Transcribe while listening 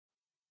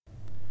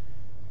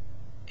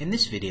In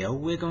this video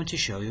we're going to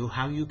show you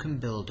how you can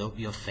build up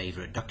your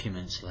favourite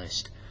documents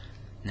list.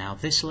 Now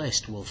this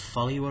list will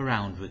follow you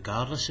around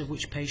regardless of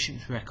which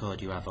patient's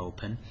record you have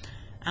open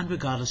and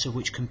regardless of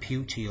which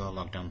computer you're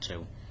logged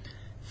onto.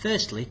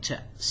 Firstly,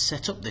 to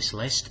set up this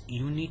list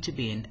you need to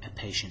be in a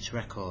patient's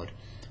record.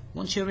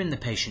 Once you're in the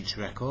patient's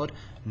record,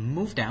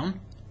 move down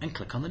and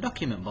click on the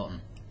document button.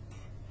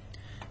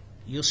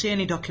 You'll see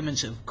any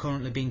documents that have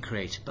currently been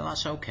created, but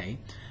that's okay.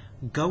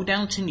 Go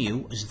down to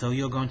New as though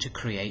you're going to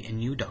create a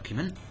new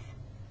document,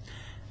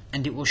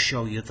 and it will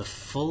show you the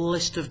full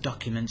list of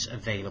documents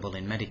available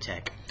in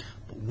Meditech.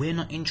 But we're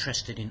not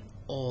interested in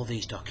all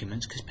these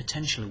documents because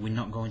potentially we're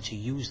not going to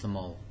use them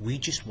all. We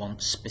just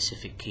want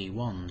specific key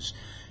ones.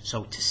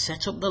 So to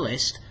set up the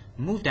list,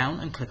 move down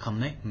and click on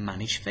the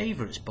Manage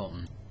Favorites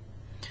button.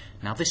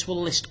 Now this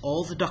will list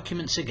all the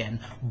documents again,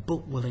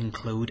 but will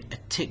include a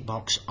tick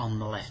box on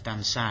the left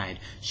hand side,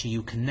 so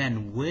you can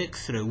then work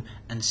through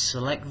and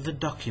select the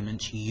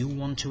documents you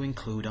want to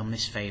include on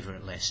this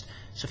favourite list.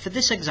 So for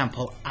this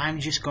example I'm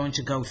just going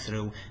to go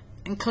through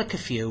and click a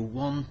few,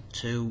 1,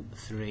 2,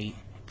 3,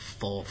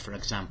 4 for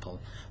example.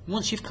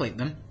 Once you've clicked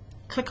them,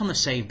 click on the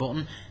Save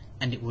button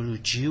and it will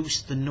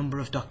reduce the number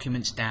of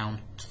documents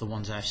down to the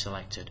ones I've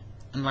selected.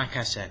 And like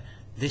I said,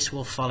 this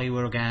will follow you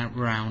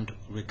around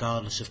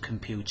regardless of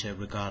computer,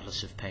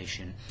 regardless of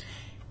patient.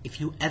 If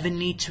you ever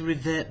need to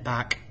revert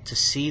back to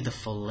see the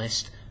full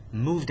list,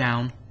 move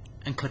down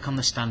and click on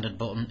the standard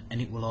button and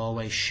it will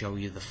always show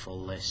you the full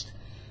list.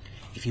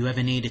 If you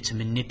ever needed to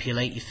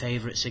manipulate your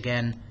favourites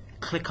again,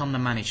 click on the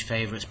Manage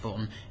Favorites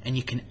button and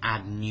you can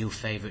add new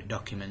favourite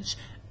documents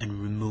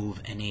and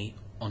remove any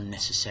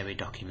unnecessary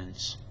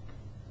documents.